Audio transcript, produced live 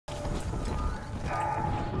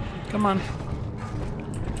Come on.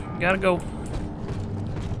 Gotta go.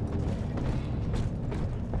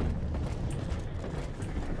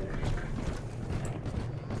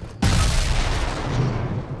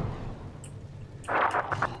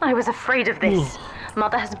 I was afraid of this.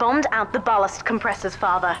 Mother has bombed out the ballast compressors,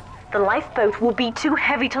 Father. The lifeboat will be too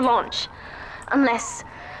heavy to launch. Unless...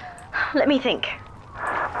 let me think.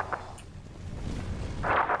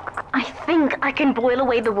 I think I can boil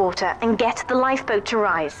away the water and get the lifeboat to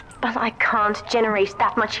rise, but I can't generate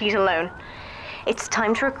that much heat alone. It's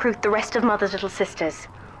time to recruit the rest of Mother's little sisters.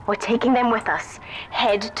 We're taking them with us.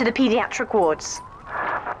 Head to the pediatric wards.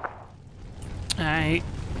 Alright.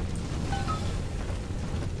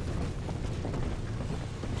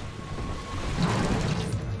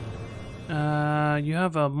 You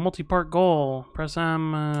have a multi-part goal. Press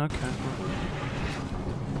M, okay.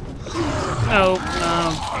 Oh,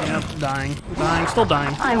 yep, dying. Dying, still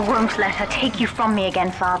dying. I won't let her take you from me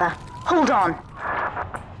again, Father. Hold on.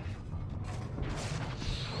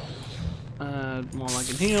 Well, I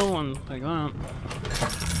can heal and take that.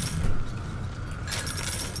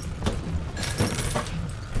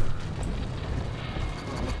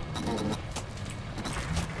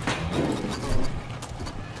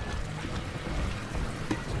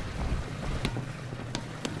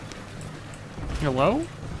 Hello?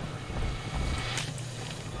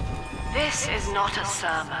 This is not a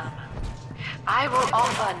sermon. I will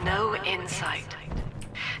offer no insight.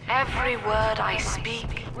 Every word I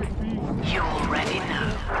speak, you already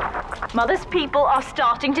know. Mother's people are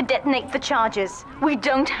starting to detonate the charges. We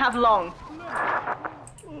don't have long.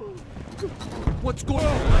 What's going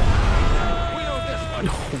on? We know this one.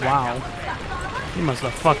 Oh, wow. He must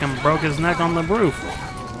have fucking broke his neck on the roof.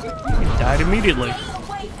 He died immediately.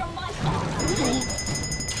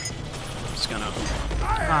 Just gonna...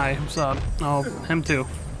 Hi, what's up? Oh, him too.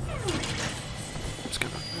 Just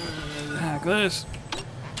gonna hack this.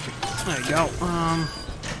 There you go.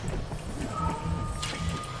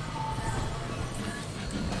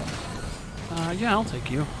 Yeah, I'll take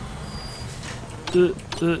you.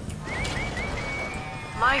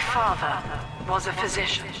 My father was a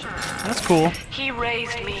physician. That's cool. He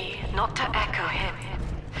raised me not to echo him,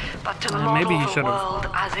 but to Maybe model he the should've. world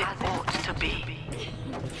as it ought to be.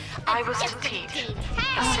 I was to teach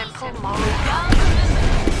a simple moral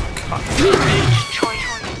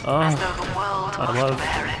choice as though the world I must love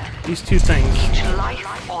bear it. these two things. Each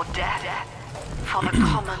life or death for the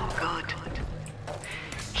common good.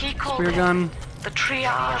 He called Spear it gun. the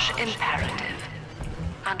triage imperative,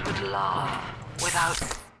 and would laugh without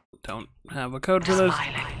Don't have a code for this.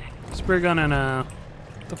 smiling. Spear gun and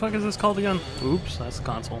the fuck is this called again? Oops, that's the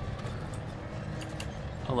console.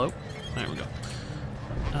 Hello? There we go.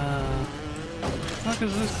 What the fuck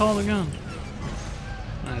is this called again?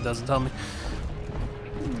 It doesn't tell me.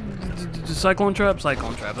 Cyclone trap?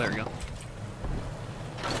 Cyclone trap, there we go.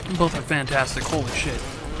 Both are fantastic, holy shit.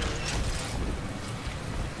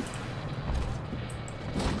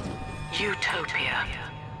 Utopia.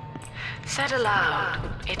 Said aloud,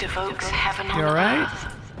 it evokes heaven on You alright?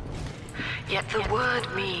 earth. Yet the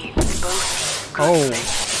word means both good Oh.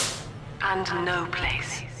 place and no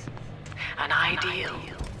place. An ideal,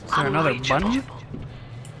 Is there another unreachable. button?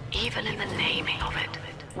 Even in the naming of it,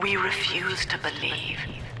 we refuse to believe.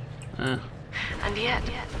 And yet,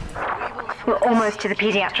 we will We're almost to the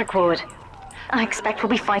pediatric ward. I expect we'll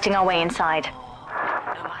be fighting our way inside.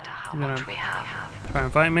 no matter how You're much gonna we have. Try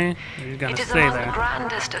and fight me? Or you're gonna It is stay among the there?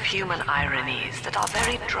 grandest of human ironies that our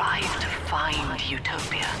very drive to find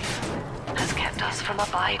utopia has kept us from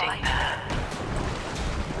abiding there.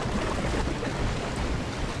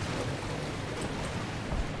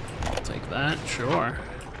 I'll take that, sure.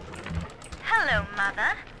 Hello,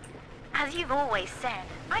 Mother. As you've always said,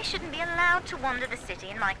 I shouldn't be allowed to wander the city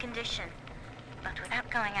in my condition. But without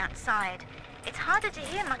going outside, it's harder to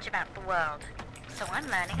hear much about the world, so I'm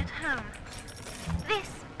learning at home. This,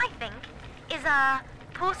 I think, is a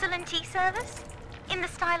porcelain tea service in the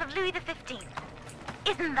style of Louis XV.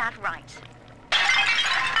 Isn't that right?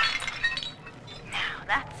 Now,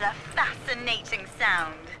 that's a fascinating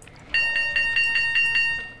sound.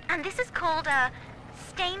 And this is called a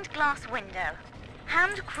stained glass window,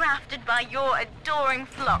 handcrafted by your adoring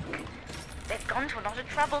flock. They've gone to a lot of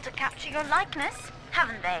trouble to capture your likeness,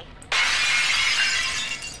 haven't they?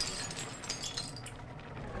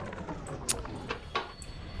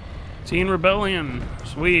 Teen Rebellion.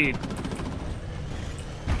 Sweet.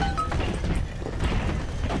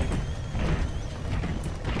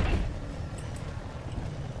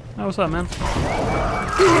 Oh, what's up, man?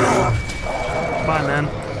 Bye, man.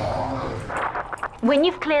 When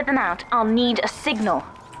you've cleared them out, I'll need a signal.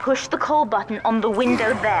 Push the call button on the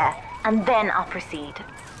window there, and then I'll proceed.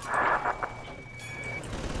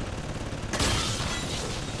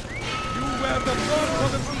 You wear the blood for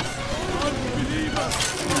the unbeliever.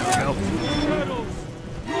 There we go.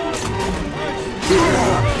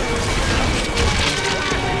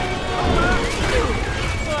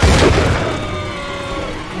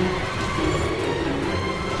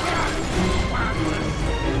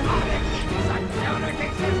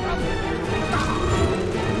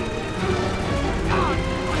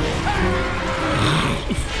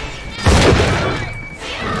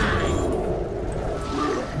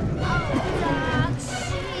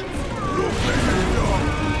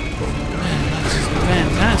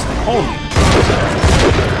 Fantastic. Holy.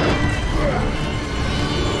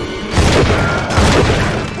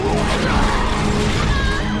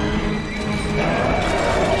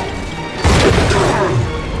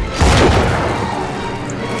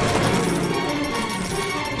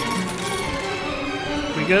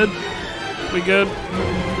 We good? We good?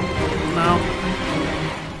 No.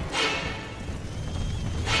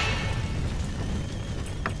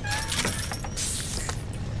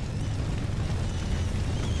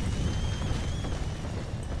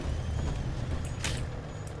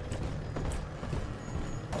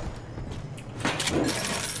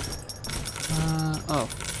 Oh.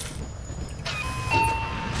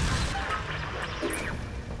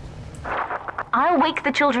 I'll wake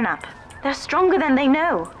the children up. They're stronger than they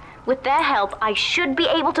know. With their help, I should be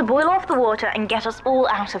able to boil off the water and get us all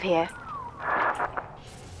out of here.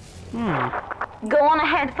 Go on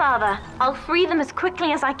ahead, Father. I'll free them as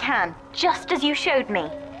quickly as I can, just as you showed me.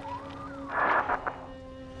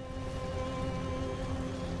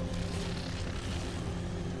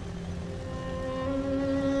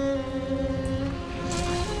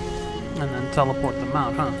 And then teleport them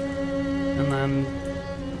out, huh? And then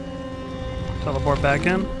teleport back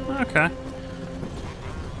in? Okay.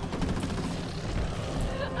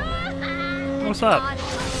 What's up?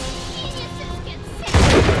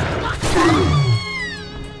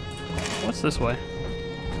 What's this way?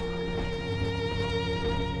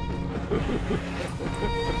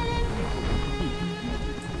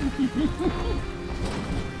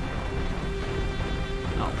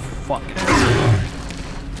 Oh, fuck it.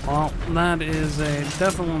 Well, that is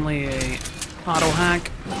definitely a auto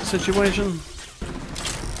hack situation.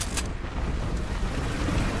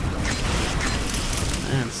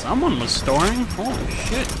 Man, someone was storing? Holy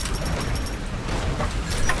shit.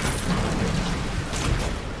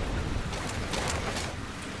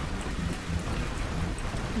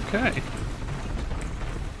 Okay.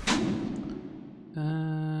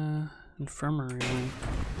 Infirmary.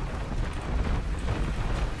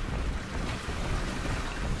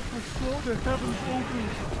 I saw the heavens open.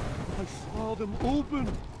 I saw them open.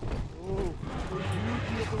 Oh, the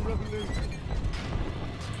beauty of the revelation.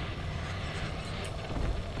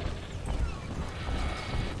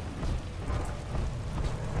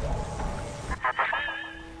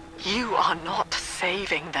 You are not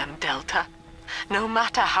saving them, Delta. No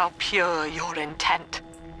matter how pure your intent.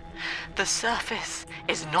 The surface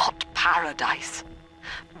is not paradise,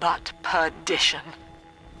 but perdition.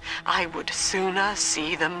 I would sooner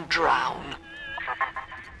see them drown.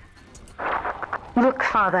 Look,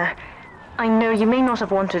 Father, I know you may not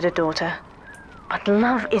have wanted a daughter, but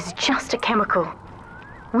love is just a chemical.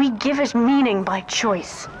 We give it meaning by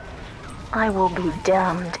choice. I will be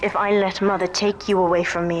damned if I let Mother take you away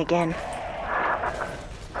from me again.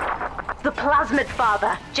 The plasmid,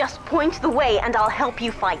 Father. Just point the way and I'll help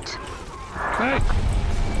you fight. Okay.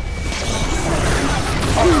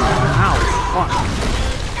 Ow, fuck.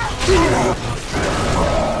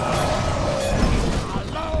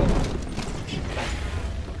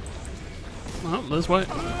 Oh, this way.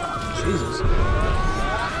 Jesus.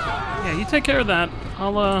 Yeah, you take care of that.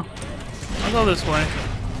 I'll go this way.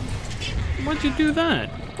 Why'd you do that?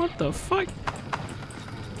 What the fuck?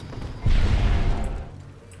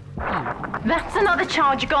 That's another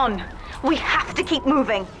charge gone. We have to keep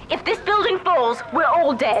moving. If this building falls, we're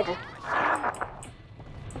all dead.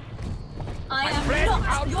 I am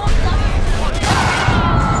not your lover.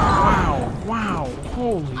 Wow, wow.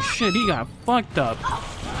 Holy shit, he got fucked up.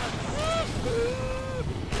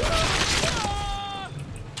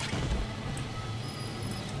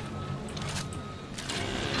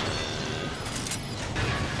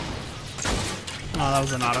 Oh, that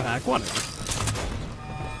was an auto hack. Whatever.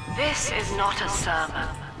 This is not a sermon.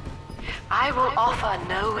 I will offer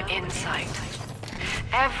no insight.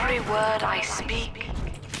 Every word I speak,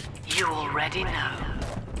 you already know.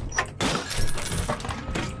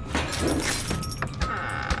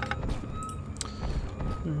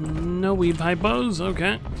 No weeb hypos,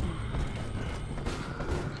 okay.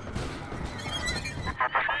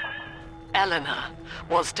 Eleanor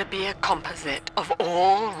was to be a composite of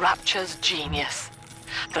all Rapture's genius.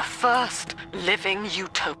 The first living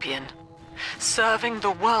utopian, serving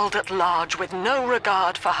the world at large with no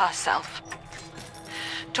regard for herself.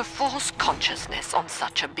 To force consciousness on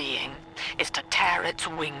such a being is to tear its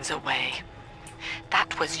wings away.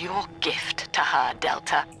 That was your gift to her,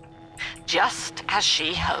 Delta. Just as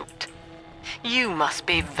she hoped. You must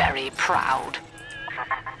be very proud.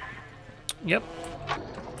 Yep.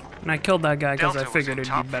 And I killed that guy because I Delta figured was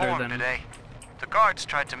in it'd be top better form than today. The guards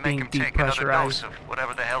tried to make being him take another dose depressurized. of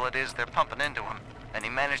whatever the hell it is they're pumping into him, and he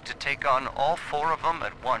managed to take on all 4 of them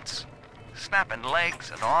at once. Snapping legs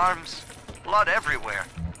and arms, blood everywhere.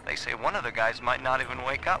 They say one of the guys might not even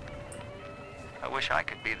wake up. I wish I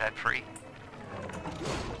could be that free.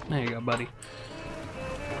 There you go, buddy.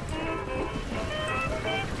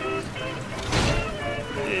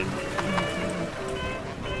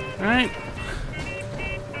 Alright.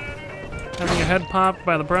 Having your head popped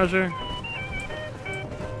by the pressure.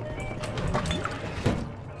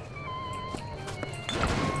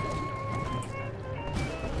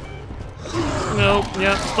 Nope,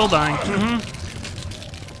 yep, still dying.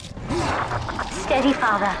 Steady,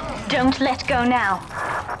 Father. Don't let go now.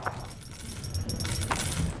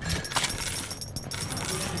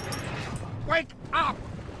 Wake up!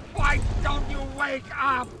 Why don't you wake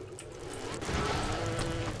up?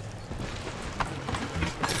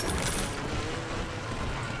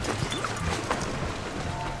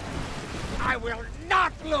 I will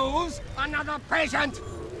not lose another patient!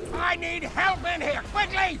 I need help in here,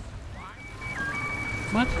 quickly!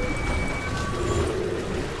 What?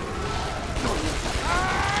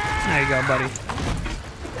 There you go, buddy.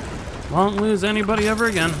 Won't lose anybody ever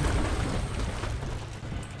again.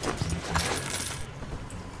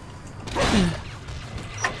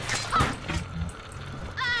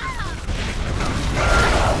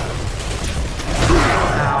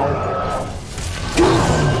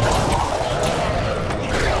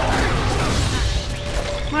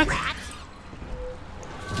 What?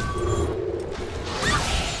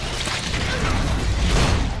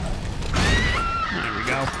 There we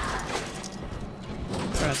go.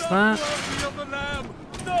 Press that. Of the lamb!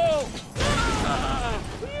 No!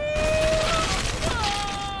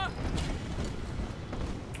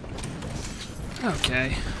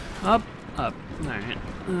 Okay. Up, up. Alright.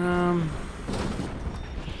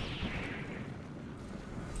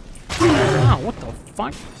 Oh, what the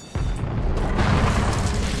fuck?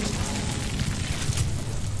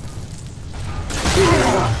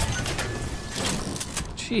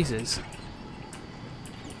 Jesus.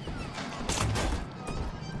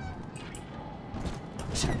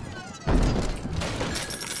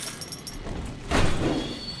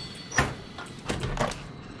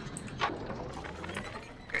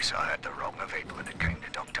 Guess I had the wrong of it when it came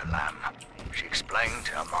to Dr. Lamb. She explained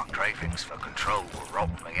how my cravings for control will rot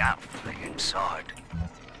me out from the inside.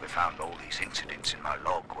 We found all these incidents in my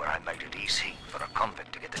log where I made it easy for a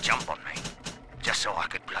convict to get the jump on me, just so I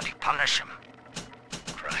could bloody punish him.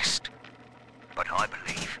 Christ. But I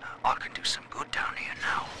believe I can do some good down here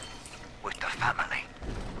now, with the family.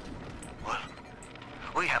 Well,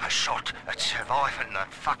 we have a shot at surviving the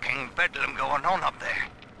fucking bedlam going on up there.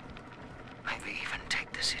 Maybe even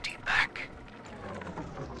take the city back.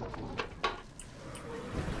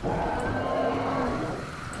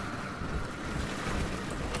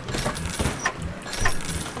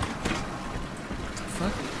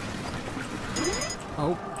 Fuck.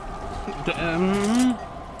 Oh. There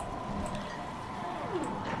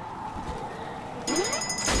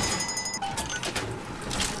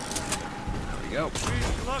we go. We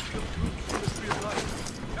block the troops of the reunite.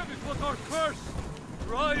 That is what our curse!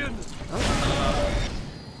 Ryan!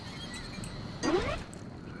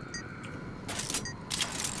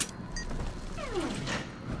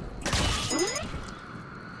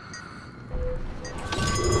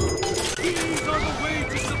 These are the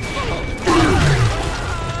wages of love!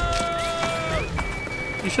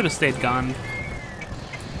 You should have stayed gone.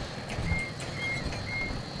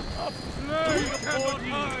 A plague upon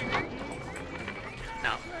you!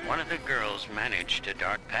 Now, one of the girls managed to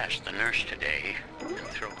dart past the nurse today and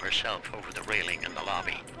throw herself over the railing in the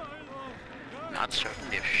lobby. Not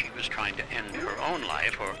certain if she was trying to end her own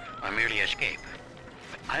life or merely escape.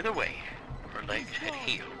 But either way, her legs had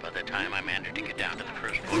healed by the time I managed to get down to the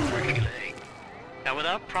first floor where she lay. Now,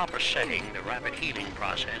 without proper setting, the rapid healing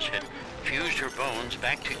process had fused her bones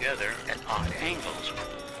back together at odd angles.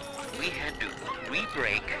 We had to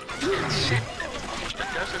re-break and set them almost a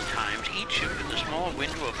dozen times, each into the small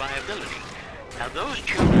window of viability. Now, those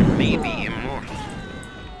children may be immortal,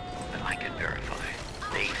 but I can verify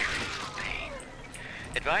they feel pain.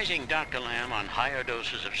 Advising Dr. Lamb on higher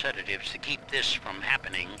doses of sedatives to keep this from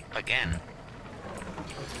happening again.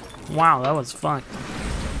 Wow, that was fun.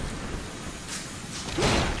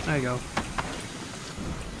 There you go.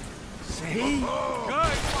 See?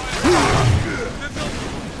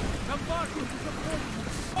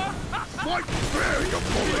 Fight fair, you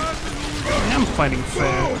bully! I am fighting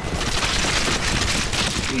fair.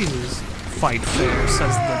 Jesus. Fight fair,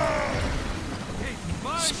 says the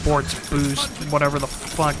sports boost, whatever the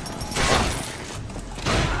fuck.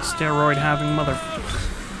 Steroid having mother.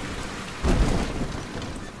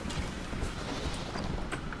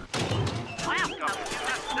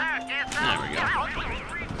 There we go.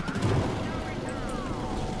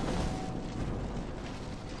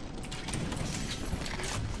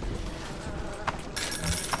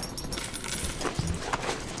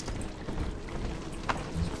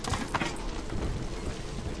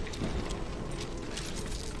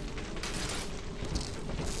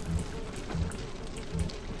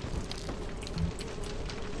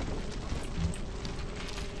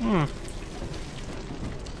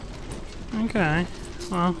 Okay,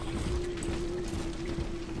 well,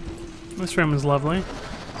 this room is lovely.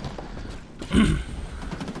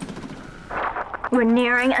 We're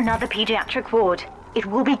nearing another pediatric ward. It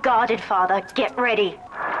will be guarded, Father. Get ready.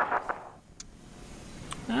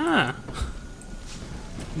 Ah,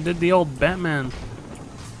 did the old Batman.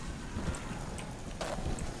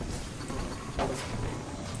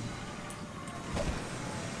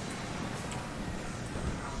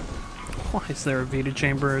 Why is there a Vita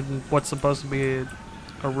chamber in what's supposed to be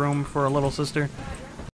a room for a little sister?